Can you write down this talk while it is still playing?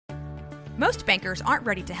Most bankers aren't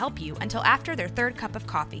ready to help you until after their third cup of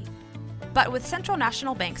coffee. But with Central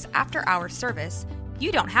National Bank's after-hours service,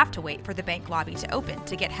 you don't have to wait for the bank lobby to open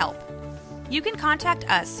to get help. You can contact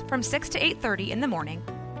us from 6 to 8:30 in the morning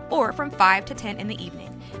or from 5 to 10 in the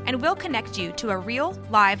evening, and we'll connect you to a real,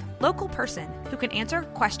 live, local person who can answer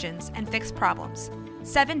questions and fix problems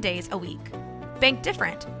 7 days a week. Bank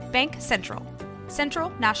different. Bank Central. Central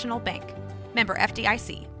National Bank. Member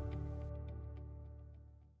FDIC.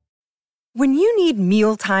 When you need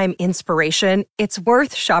mealtime inspiration, it's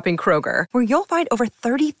worth shopping Kroger, where you'll find over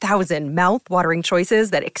 30,000 mouth-watering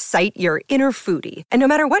choices that excite your inner foodie. And no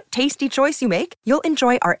matter what tasty choice you make, you'll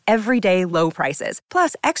enjoy our everyday low prices,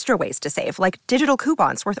 plus extra ways to save, like digital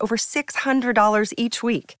coupons worth over $600 each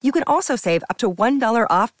week. You can also save up to $1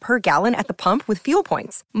 off per gallon at the pump with fuel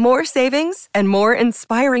points. More savings and more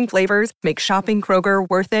inspiring flavors make shopping Kroger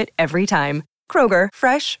worth it every time. Kroger,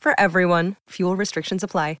 fresh for everyone. Fuel restrictions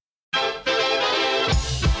apply.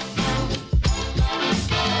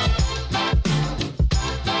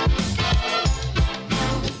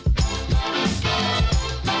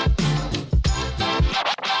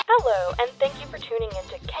 Hello, and thank you for tuning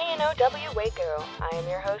into KNOW Waco. I am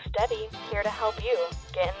your host, Debbie, here to help you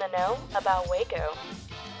get in the know about Waco.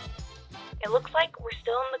 It looks like we're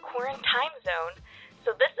still in the quarantine zone,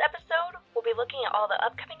 so this episode we'll be looking at all the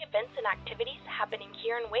upcoming events and activities happening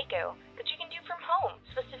here in Waco that you can do from home,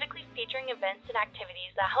 specifically featuring events and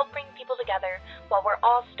activities that help bring people together while we're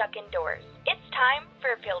all stuck indoors. It's time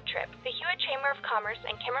for a field trip. The Hewitt Chamber of Commerce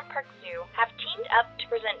and Cameron Park Zoo have teamed up to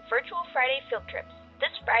present Virtual Friday Field Trips.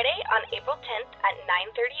 This Friday on April 10th at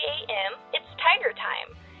 9:30 a.m., it's Tiger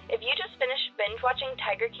Time. If you just finished binge-watching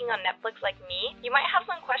Tiger King on Netflix like me, you might have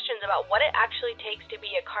some questions about what it actually takes to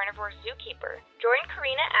be a carnivore zookeeper. Join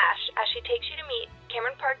Karina Ash as she takes you to meet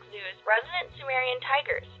Cameron Park Zoo's resident Sumerian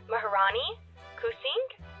tigers, Maharani, Kusing,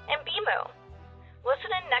 and Bimo. Listen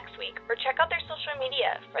in next week or check out their social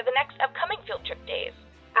media for the next upcoming field trip days.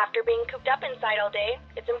 After being cooped up inside all day,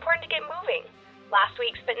 it's important to get moving. Last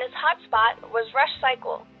week's fitness hotspot was Rush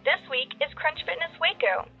Cycle. This week is Crunch Fitness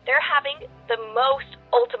Waco. They're having the most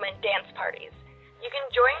ultimate dance parties. You can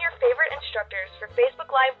join your favorite instructors for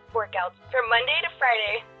Facebook Live workouts from Monday to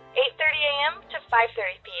Friday, 8:30 a.m. to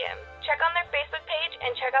 5:30 p.m. Check on their Facebook page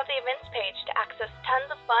and check out the events page to access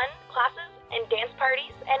tons of fun, classes, and dance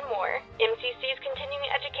parties, and more. MCC's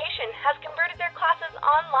Continuing Education has converted their classes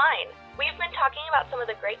online. We've been talking about some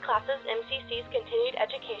of the great classes MCC's Continued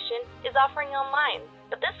Education is offering online,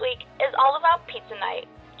 but this week is all about pizza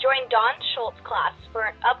night. Join Dawn Schultz class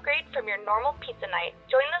for an upgrade from your normal pizza night.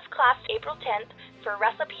 Join this class April 10th for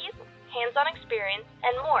recipes, hands-on experience,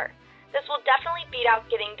 and more. This will definitely beat out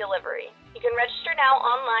getting delivery. You can register now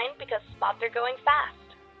online because spots are going fast.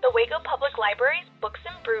 The Waco Public Library's Books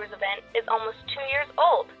and Brews event is almost 2 years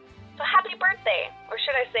old, so happy birthday, or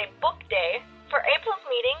should I say book day. For April's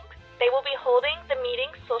meeting, they will be holding the meeting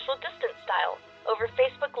social distance style over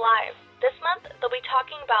Facebook Live. This month, they'll be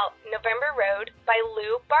talking about November Road by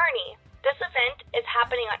Lou Barney. This event is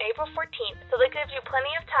happening on April 14th, so that gives you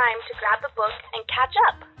plenty of time to grab the book and catch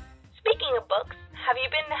up. Speaking of books, have you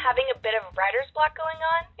been having a bit of writer's block going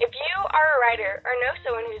on? If you are a writer or know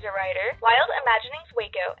someone who's a writer, Wild Imaginings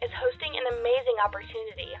Waco is hosting an amazing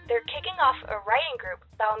opportunity. They're kicking off a writing group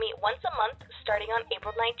that will meet once a month starting on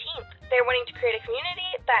April 19th. They're wanting to create a community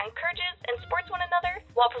that encourages and supports one another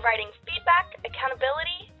while providing feedback,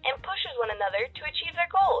 accountability, and pushes one another to achieve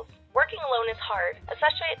their goals. Working alone is hard,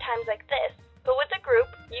 especially at times like this. But with a group,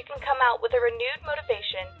 you can come out with a renewed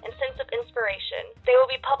motivation and sense of inspiration. They will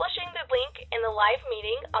be publishing the link in the live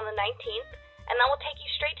meeting on the 19th, and that will take you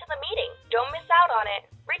straight to the meeting. Don't miss out on it.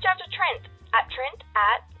 Reach out to Trent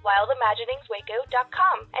at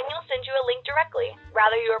wildimaginingswaco.com, and he'll send you a link directly.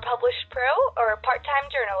 Rather you're a published pro or a part-time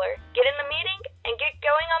journaler, get in the meeting and get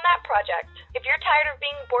going on that project. If you're tired of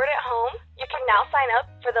being bored at home, you can now sign up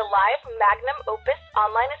for the live Magnum Opus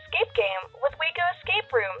online escape game with Waco Escape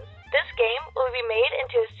Rooms. This game will be made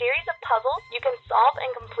into a series of puzzles you can solve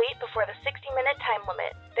and complete before the 60-minute time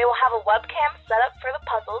limit. They will have a webcam set up for the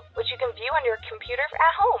puzzles, which you can view on your computer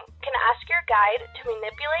at home. You can ask your guide to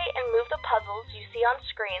manipulate and move the puzzles you see on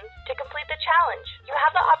screens to complete the challenge. You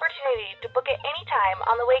have the opportunity to book at any time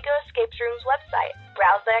on the Waco Escape Rooms website.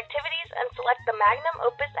 Browse the activities and select the Magnum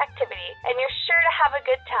Opus activity, and you're sure to have a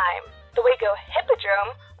good time. The Waco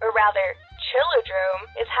Hippodrome, or rather Chillodrome,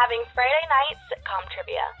 is having Friday night sitcom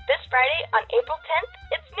trivia. This Friday on April 10th,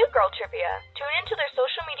 it's New Girl Trivia. Tune into their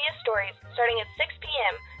social media stories starting at 6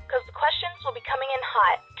 p.m. because the questions will be coming in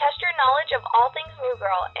hot. Test your knowledge of all things New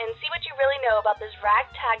Girl and see what you really know about this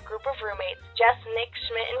ragtag group of roommates, Jess, Nick,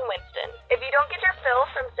 Schmidt, and Winston. If you don't get your fill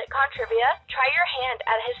from Sitcom Trivia, try your hand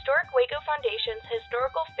at Historic Waco Foundation's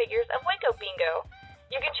Historical Figures of Waco Bingo.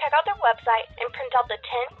 You can check out their website and print out the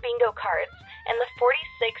 10 bingo cards and the 46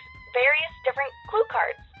 various different clue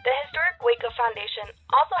cards. The Historic Waco Foundation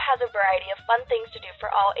also has a variety of fun things to do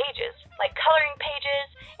for all ages, like coloring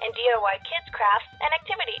pages and DIY kids crafts and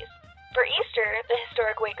activities. For Easter, the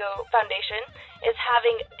Historic Waco Foundation is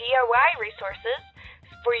having DIY resources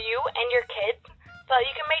for you and your kids so that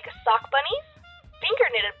you can make sock bunnies, finger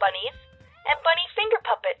knitted bunnies, and bunny finger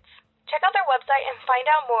puppets. Check out their website and find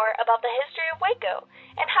out more about the history of Waco,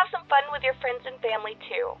 and have some fun with your friends and family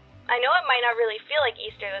too. I know it might not really feel like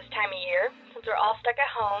Easter this time of year, since we're all stuck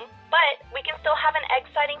at home, but we can still have an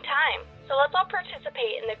exciting time. So let's all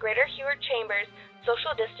participate in the Greater Heward Chambers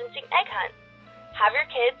social distancing egg hunt. Have your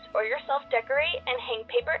kids or yourself decorate and hang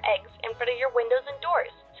paper eggs in front of your windows and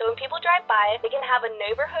doors, so when people drive by, they can have a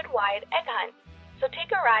neighborhood-wide egg hunt. So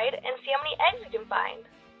take a ride and see how many eggs you can find.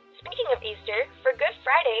 Speaking of Easter, for Good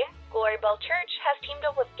Friday, Glory Bell Church has teamed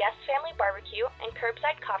up with Guest Family Barbecue and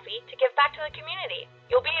Curbside Coffee to give back to the community.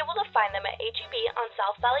 You'll be able to find them at HEB on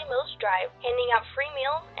South Valley Mills Drive, handing out free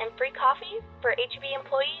meals and free coffee for HEB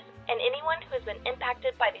employees and anyone who has been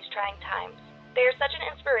impacted by these trying times. They are such an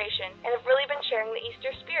inspiration and have really been sharing the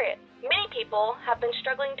Easter spirit. Many people have been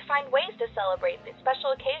struggling to find ways to celebrate these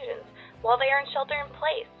special occasions while they are in shelter in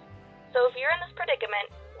place. So if you're in this predicament,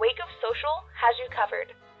 Waco Social has you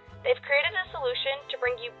covered. They've created a solution to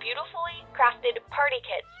bring you beautifully crafted party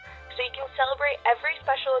kits so you can celebrate every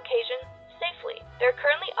special occasion safely. They're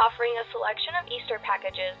currently offering a selection of Easter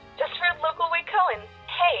packages just for local Wacoans.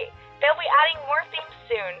 Hey, they'll be adding more themes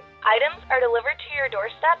soon. Items are delivered to your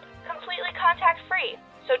doorstep completely contact-free,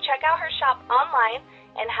 so check out her shop online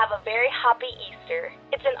and have a very happy Easter.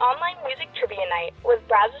 It's an online music trivia night with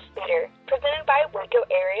Brazos Theater, presented by Waco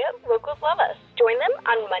Area Locals Love Us. Join them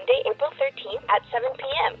on Monday, April 13th at 7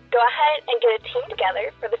 p.m. Go ahead and get a team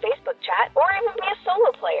together for the Facebook chat or even be a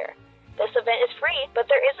solo player. This event is free,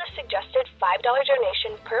 but there is a suggested $5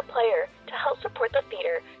 donation per player to help support the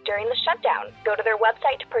theater during the shutdown. Go to their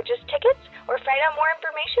website to purchase tickets or find out more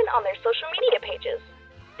information on their social media pages.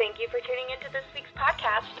 Thank you for tuning into this week's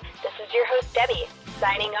podcast. This is your host, Debbie,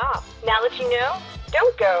 signing off. Now that you know,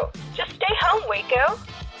 don't go. Just stay home, Waco.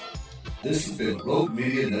 This has been Rogue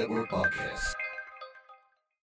Media Network Podcast.